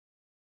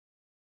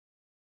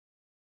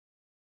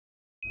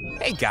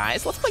Hey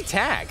guys, let's play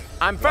tag.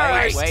 I'm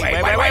Wait.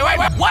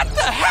 What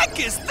the heck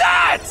is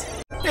that?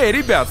 Эй,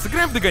 ребят,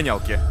 сыграем в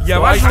догонялки. Я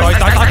ваш...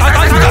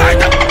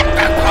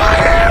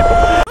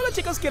 Hola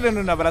chicos, ¿quieren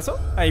un abrazo?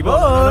 Ahí voy.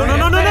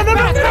 No.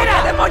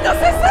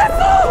 ¡Demonios es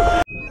eso!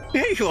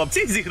 Ей,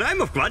 хлопці,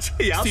 зіграємо в квач.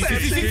 Я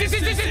перший.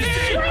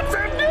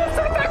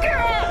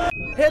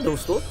 हे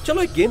दोस्तों,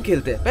 चलो एक game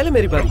खेलते हैं। पहले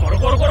मेरी बारी।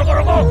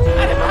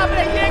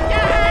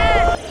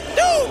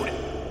 Dude,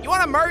 you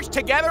want to merge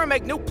together and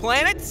make new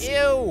planets?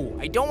 Ew,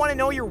 I don't want to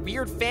know your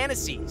weird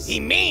fantasies. He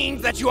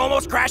means that you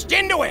almost crashed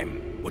into him,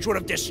 which would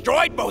have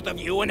destroyed both of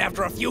you, and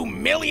after a few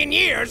million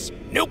years,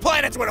 new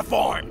planets would have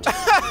formed.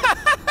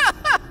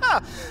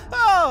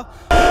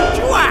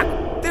 Чувак,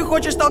 ты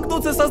хочешь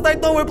столкнуться и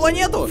создать новую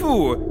планету?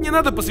 Фу, не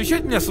надо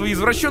посвящать меня в свои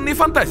извращенные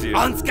фантазии.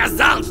 Он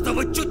сказал, что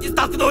вы чуть не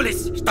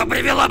столкнулись, что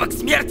привело бы к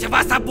смерти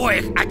вас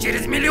обоих, а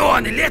через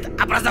миллионы лет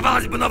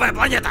образовалась бы новая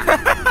планета.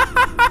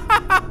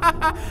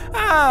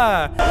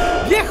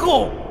 ¡Viejo!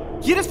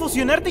 ¿Quieres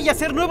fusionarte y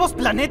hacer nuevos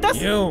planetas?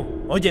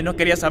 Oye, no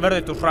quería saber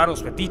de tus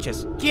raros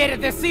fetiches. Quiere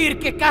decir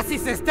que casi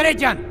se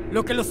estrellan,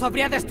 lo que los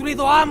habría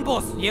destruido a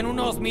ambos, y en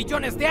unos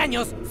millones de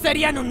años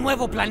serían un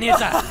nuevo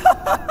planeta.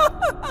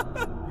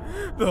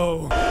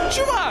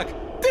 Чувак,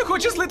 ти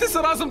хочеш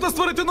злитися разом та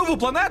створити нову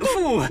планету?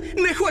 Фу,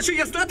 не хочу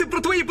я знати про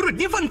твої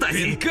брудні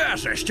фантазії. Він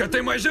каже, що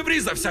ти майже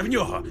врізався в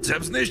нього. Це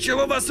б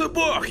знищило вас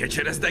обох, і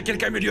через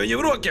декілька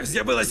мільйонів років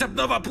з'явилася б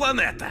нова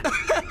планета.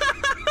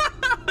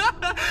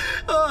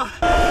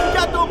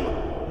 क्या तुम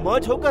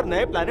मर्ज होकर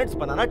नए planets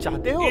बनाना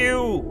चाहते हो?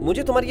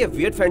 मुझे तुम्हारी ये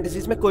weird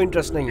fantasies में कोई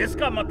इंटरेस्ट नहीं है।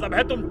 इसका मतलब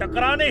है तुम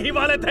टकराने ही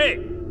वाले थे।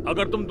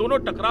 अगर तुम दोनों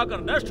टकरा कर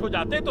नष्ट हो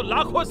जाते तो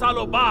लाखों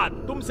सालों बाद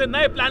तुमसे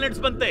नए प्लैनेट्स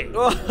बनते।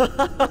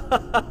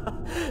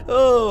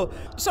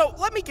 So,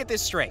 let me get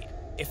this straight.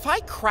 If I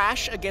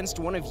crash against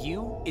one of you,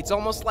 it's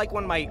almost like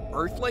when my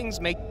Earthlings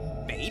make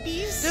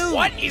babies? Dude,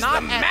 what is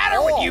the matter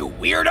with you,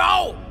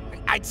 weirdo?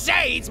 I'd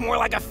say it's more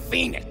like a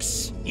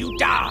phoenix. You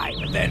die,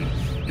 but then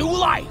new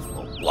life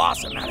will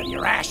blossom out of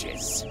your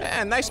ashes.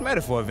 Nice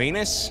metaphor,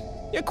 Venus.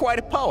 You're quite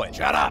a poet.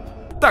 Shut up.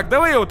 Так,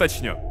 давай я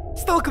уточню.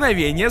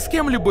 Столкновение с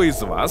кем-либо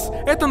из вас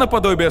 — это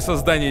наподобие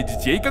создания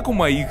детей, как у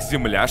моих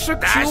земляшек.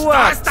 Да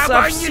Чувак, что с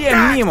тобой совсем не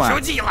так, мимо.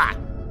 чудила?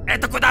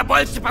 Это куда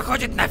больше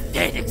походит на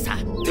феникса.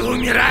 Ты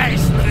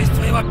умираешь, но из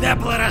твоего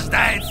пепла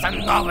рождается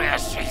новая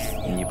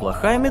жизнь.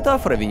 Неплохая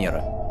метафора,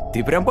 Венера.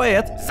 Ты прям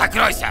поэт.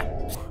 Закройся.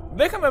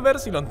 Déjame ver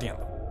si lo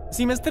entiendo.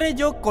 Si me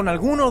estrello con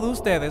alguno de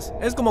ustedes,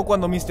 es como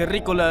cuando mis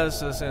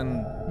terrícolas hacen...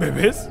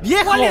 ¿Bebés?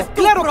 ¡Viejo! ¿Cuál es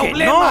tu ¡Claro problema,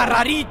 que no!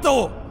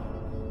 rarito?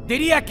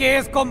 Diría que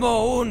es como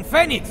un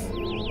fénix.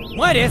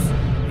 Mueres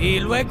y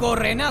luego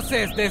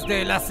renaces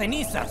desde las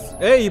cenizas.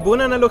 Ей,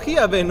 buena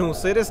analogía,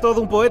 Venus. Eres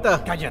todo un poeta.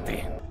 Cállate.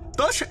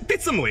 Тож,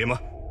 підсумуємо.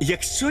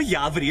 Якщо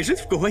я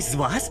вріжусь в когось з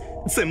вас,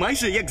 це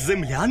майже як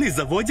земляни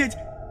заводять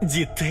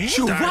дітей.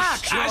 Чувак,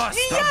 що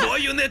з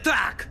тобою не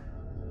так?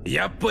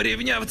 Я б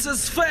порівняв це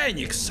з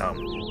Феніксом.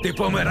 Ти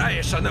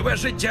помираєш, а нове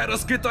життя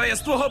розквітає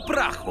з твого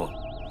праху.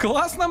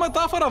 Класна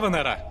метафора,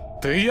 Венера.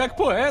 Ти як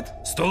поет.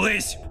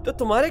 Стулись! तो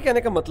तुम्हारे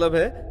कहने का मतलब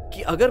है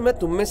कि अगर मैं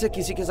तुम में से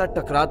किसी के साथ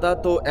टकराता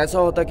तो ऐसा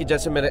होता कि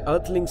जैसे मेरे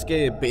अर्थलिंग्स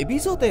के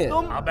बेबीज होते हैं?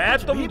 अबे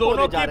तुम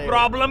दोनों की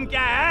प्रॉब्लम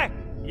क्या है?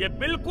 ये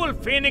बिल्कुल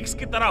फीनिक्स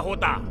की तरह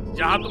होता,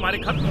 जहाँ तुम्हारे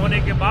खत्म होने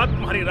के बाद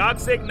तुम्हारी राख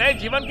से एक नए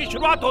जीवन की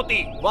शुरुआत होती।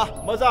 वाह,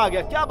 मजा आ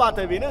गया। क्या बात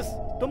है, वीनस?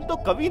 तुम तो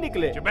कवि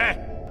निकले।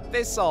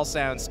 This all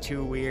sounds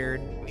too weird.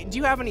 Do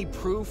you have any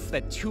proof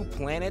that two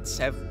planets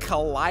have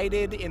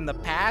collided in the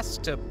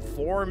past to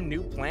form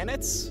new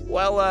planets?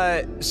 Well,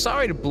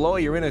 sorry to blow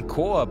your inner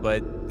core,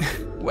 but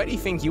where do you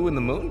think you and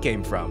the moon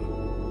came from?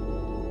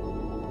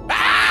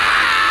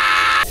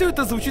 Все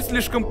это звучит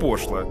слишком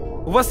пошло.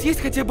 У вас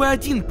есть хотя бы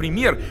один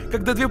пример,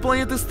 когда две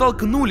планеты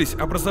столкнулись,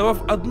 образовав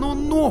одну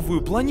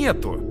новую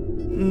планету?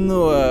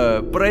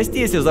 Ну, прости,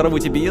 если взорву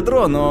тебе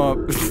ядро, но...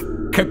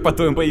 Как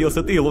по-твоему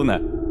появился ты, Луна?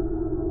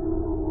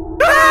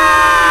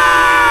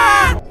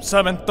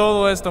 Saben,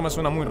 todo esto me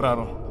suena muy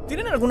raro.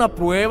 ¿Tienen alguna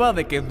prueba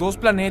de que dos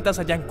planetas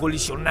hayan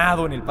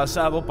colisionado en el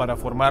pasado para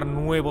formar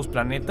nuevos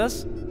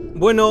planetas?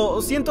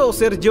 Bueno, siento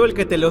ser yo el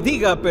que te lo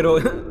diga, pero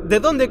 ¿de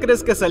dónde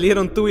crees que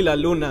salieron tú y la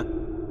Luna?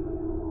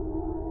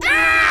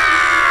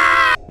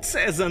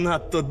 Це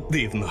занадто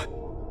дивно.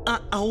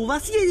 А у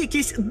вас є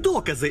якісь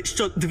докази,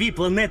 що дві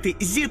планети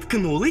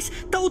зіткнулись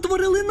та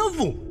утворили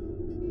нову?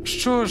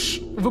 Що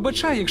ж,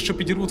 вибачай, якщо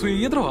підірву твоє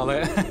ядро,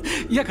 але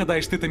як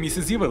гадаєш, ти там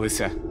місяць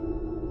з'явилися?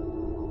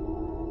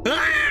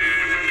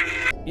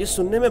 ये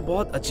सुनने में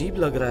बहुत अजीब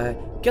लग रहा है।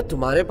 क्या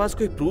तुम्हारे पास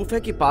कोई प्रूफ है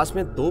कि पास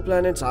में दो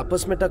प्लैनेट्स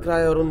आपस में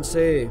टकराए और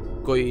उनसे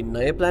कोई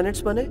नए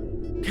प्लैनेट्स बने?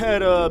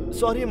 खैर,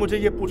 सॉरी मुझे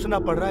ये पूछना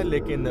पड़ रहा है,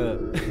 लेकिन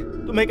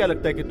तुम्हें क्या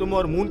लगता है कि तुम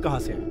और मून कहाँ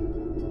से हैं?